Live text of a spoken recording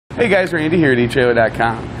Hey guys, Randy here at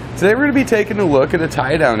etrailer.com. Today we're going to be taking a look at a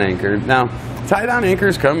tie-down anchor. Now, tie-down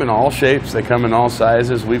anchors come in all shapes, they come in all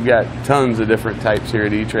sizes. We've got tons of different types here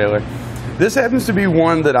at eTrailer. This happens to be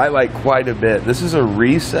one that I like quite a bit. This is a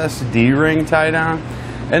recessed D-ring tie-down,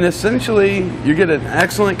 and essentially you get an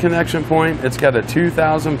excellent connection point. It's got a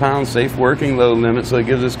 2,000 pound safe working load limit, so it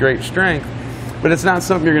gives us great strength. But it's not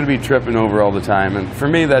something you're going to be tripping over all the time, and for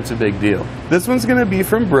me that's a big deal. This one's going to be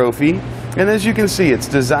from Brophy, and as you can see, it's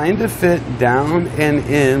designed to fit down and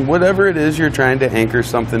in whatever it is you're trying to anchor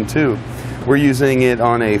something to. We're using it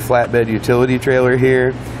on a flatbed utility trailer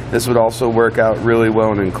here. This would also work out really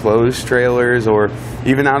well in enclosed trailers, or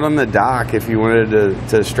even out on the dock if you wanted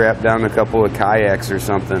to strap down a couple of kayaks or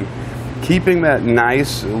something. Keeping that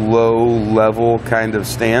nice low level kind of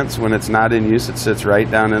stance when it's not in use, it sits right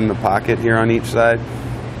down in the pocket here on each side,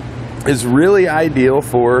 is really ideal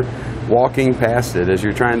for walking past it as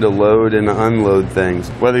you're trying to load and unload things.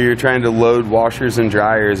 Whether you're trying to load washers and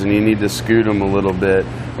dryers and you need to scoot them a little bit,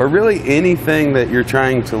 or really anything that you're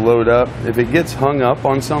trying to load up, if it gets hung up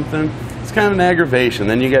on something, it's kind of an aggravation.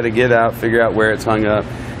 Then you got to get out, figure out where it's hung up.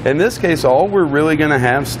 In this case, all we're really going to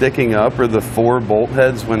have sticking up are the 4 bolt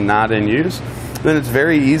heads when not in use. Then it's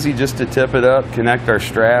very easy just to tip it up, connect our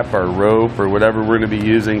strap, our rope, or whatever we're going to be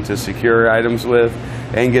using to secure items with,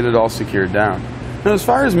 and get it all secured down. Now, as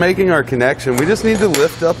far as making our connection, we just need to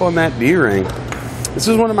lift up on that D-ring. This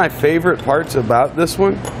is one of my favorite parts about this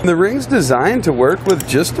one. The ring's designed to work with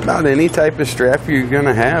just about any type of strap you're going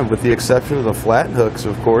to have, with the exception of the flat hooks,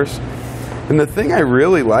 of course. And the thing I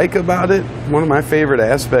really like about it, one of my favorite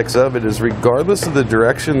aspects of it, is regardless of the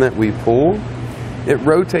direction that we pull, it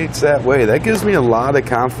rotates that way. That gives me a lot of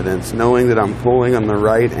confidence knowing that I'm pulling on the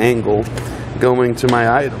right angle going to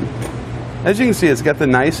my item. As you can see, it's got the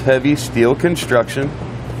nice heavy steel construction,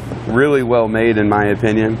 really well made in my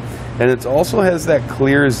opinion, and it also has that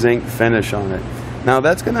clear zinc finish on it. Now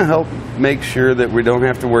that's going to help make sure that we don't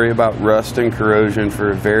have to worry about rust and corrosion for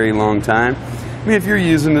a very long time. I mean, if you're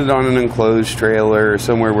using it on an enclosed trailer or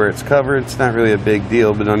somewhere where it's covered, it's not really a big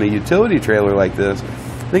deal, but on a utility trailer like this,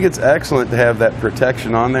 I think it's excellent to have that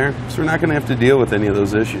protection on there, so we're not going to have to deal with any of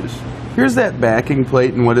those issues. Here's that backing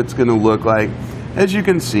plate and what it's going to look like. As you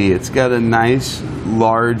can see, it's got a nice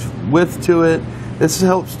large width to it. This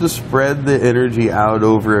helps to spread the energy out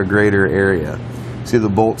over a greater area. See, the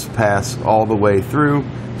bolts pass all the way through.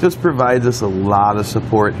 Just provides us a lot of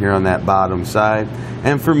support here on that bottom side.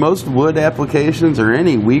 And for most wood applications, or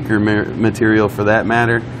any weaker material for that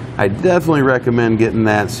matter, I definitely recommend getting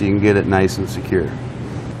that so you can get it nice and secure.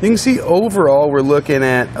 You can see overall we're looking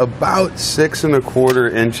at about 6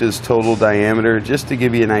 1/4 inches total diameter, just to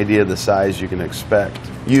give you an idea of the size you can expect.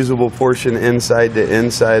 Usable portion inside to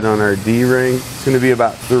inside on our D-ring. It's going to be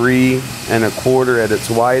about 3 1/4 at its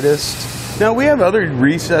widest. Now we have other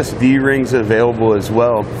recessed D-rings available as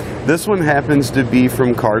well. This one happens to be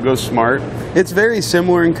from Cargo Smart. It's very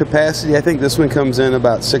similar in capacity. I think this one comes in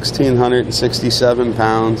about 1,667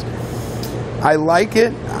 pounds. I like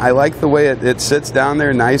it. I like the way it sits down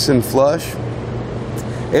there nice and flush.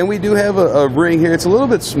 And we do have a ring here. It's a little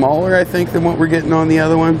bit smaller, I think, than what we're getting on the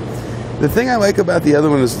other one. The thing I like about the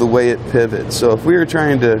other one is the way it pivots. So if we were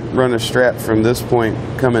trying to run a strap from this point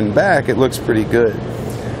coming back, it looks pretty good.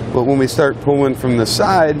 But when we start pulling from the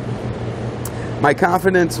side, my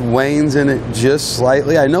confidence wanes in it just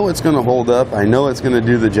slightly. I know it's going to hold up. I know it's going to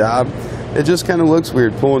do the job. It just kind of looks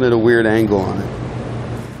weird pulling at a weird angle on it.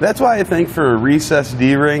 That's why I think for a recessed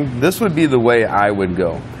D-ring, this would be the way I would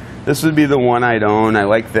go. This would be the one I'd own. I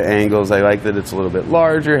like the angles. I like that it's a little bit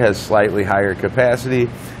larger, has slightly higher capacity.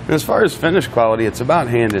 And as far as finish quality, it's about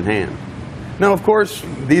hand in hand. Now, of course,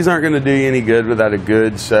 these aren't going to do you any good without a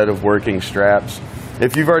good set of working straps.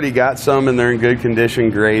 If you've already got some and they're in good condition,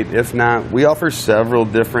 great. If not, we offer several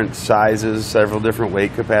different sizes, several different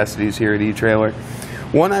weight capacities here at eTrailer.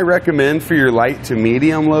 One I recommend for your light to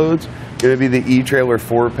medium loads is going to be the eTrailer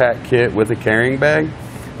 4-pack kit with a carrying bag.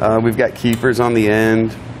 We've got keepers on the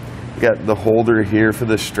end. We've got the holder here for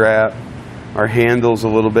the strap. Our handle's a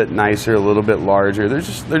little bit nicer, a little bit larger.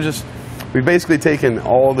 We've basically taken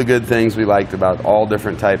all the good things we liked about all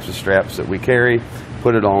different types of straps that we carry,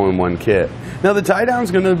 put it all in one kit. Now the tie down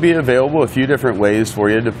is going to be available a few different ways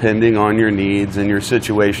for you depending on your needs and your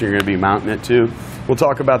situation you're going to be mounting it to. We'll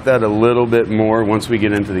talk about that a little bit more once we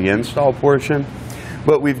get into the install portion.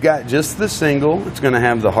 But we've got just the single. It's going to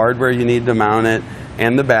have the hardware you need to mount it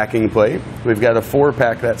and the backing plate. We've got a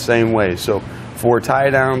 4-pack that same way. So 4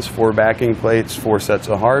 tie downs, 4 backing plates, 4 sets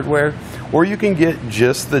of hardware. Or you can get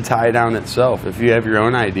just the tie down itself. If you have your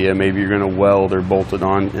own idea, maybe you're going to weld or bolt it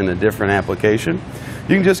on in a different application,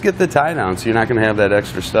 you can just get the tie down, so you're not going to have that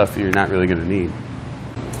extra stuff that you're not really going to need.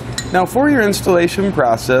 Now for your installation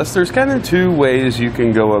process, there's kind of two ways you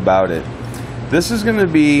can go about it. This is going to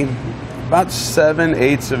be about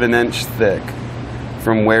 7/8 of an inch thick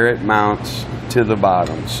from where it mounts to the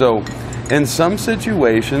bottom. So in some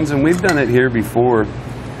situations, and we've done it here before,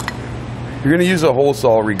 you're going to use a hole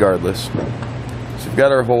saw regardless. So we've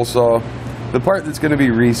got our hole saw. The part that's going to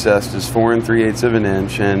be recessed is 4 3/8 of an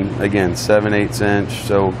inch, and again 7/8 inch,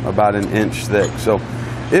 so about an inch thick. So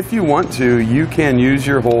if you want to, you can use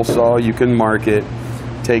your hole saw, you can mark it,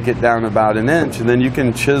 take it down about an inch, and then you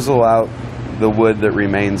can chisel out the wood that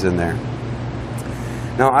remains in there.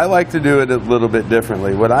 Now I like to do it a little bit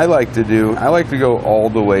differently. What I like to do, I like to go all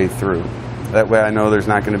the way through. That way I know there's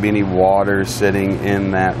not going to be any water sitting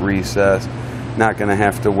in that recess. Not going to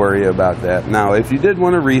have to worry about that. Now if you did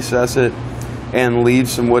want to recess it and leave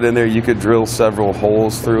some wood in there, you could drill several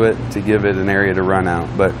holes through it to give it an area to run out.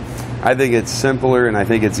 But I think it's simpler and I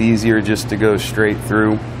think it's easier just to go straight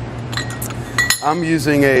through. I'm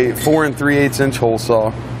using a 4 3/8 inch hole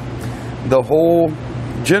saw. The hole,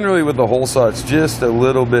 generally with the hole saw, it's just a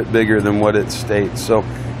little bit bigger than what it states. So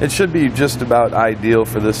it should be just about ideal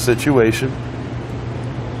for this situation.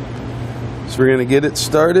 So we're going to get it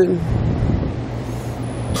started.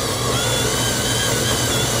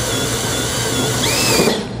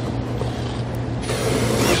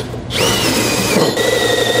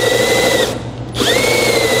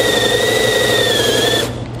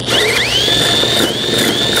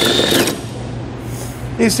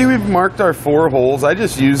 You see we've marked our 4 holes. I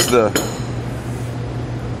just used the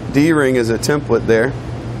D-ring as a template there.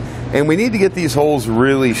 And we need to get these holes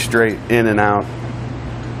really straight in and out.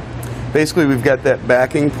 Basically we've got that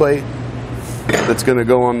backing plate that's going to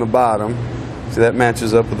go on the bottom. So that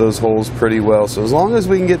matches up with those holes pretty well. So as long as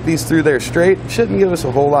we can get these through there straight, it shouldn't give us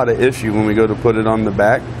a whole lot of issue when we go to put it on the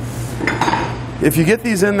back. If you get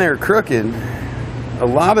these in there crooked, a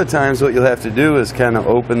lot of times what you'll have to do is kind of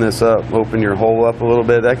open this up, open your hole up a little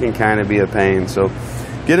bit. That can kind of be a pain. So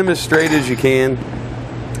get them as straight as you can.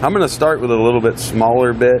 I'm going to start with a little bit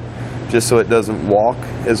smaller bit just so it doesn't walk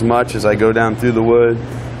as much as I go down through the wood.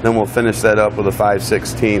 Then we'll finish that up with a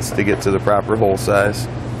 5/16 to get to the proper hole size.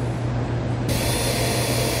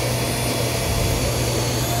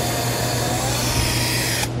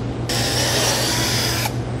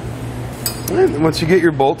 And once you get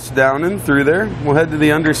your bolts down and through there, we'll head to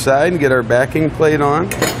the underside and get our backing plate on.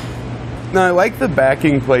 Now I like the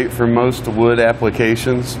backing plate for most wood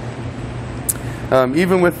applications.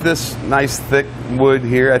 Even with this nice thick wood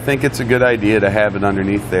here, I think it's a good idea to have it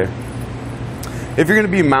underneath there. If you're going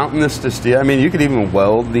to be mounting this to steel, I mean you could even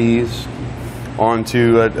weld these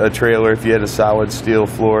onto a trailer if you had a solid steel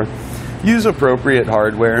floor. Use appropriate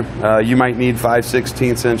hardware. You might need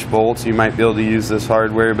 5/16 inch bolts. You might be able to use this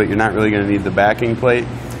hardware, but you're not really going to need the backing plate.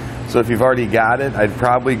 So if you've already got it, I'd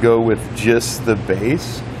probably go with just the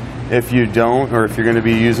base. If you don't, or if you're going to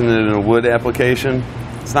be using it in a wood application,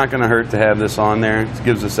 it's not going to hurt to have this on there. It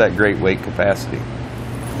gives us that great weight capacity.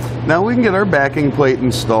 Now we can get our backing plate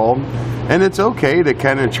installed, and it's okay to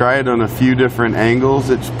kind of try it on a few different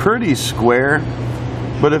angles. It's pretty square.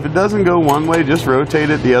 But if it doesn't go one way, just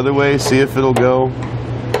rotate it the other way, see if it'll go.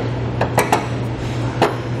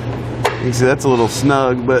 You can see that's a little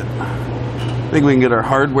snug, but I think we can get our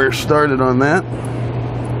hardware started on that.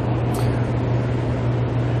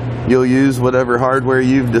 You'll use whatever hardware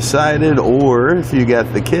you've decided, or if you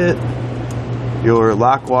got the kit, your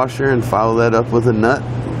lock washer, and follow that up with a nut.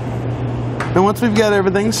 And once we've got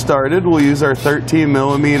everything started, we'll use our 13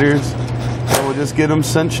 millimeters. And we'll just get them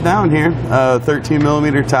cinched down here, 13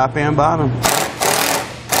 millimeter top and bottom.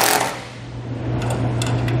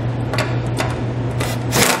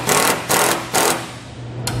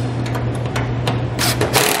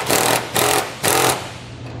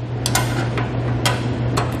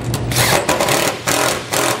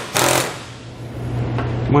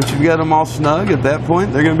 Once you've got them all snug, at that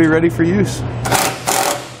point, they're going to be ready for use.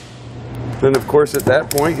 Then, of course, at that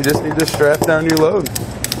point, you just need to strap down your load.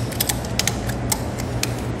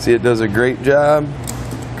 See, it does a great job,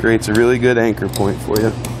 creates a really good anchor point for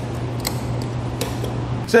you.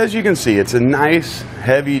 So as you can see, it's a nice,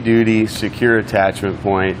 heavy-duty, secure attachment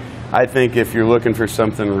point. I think if you're looking for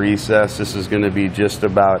something recessed, this is going to be just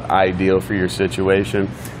about ideal for your situation.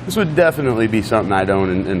 This would definitely be something I'd own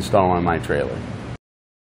and install on my trailer.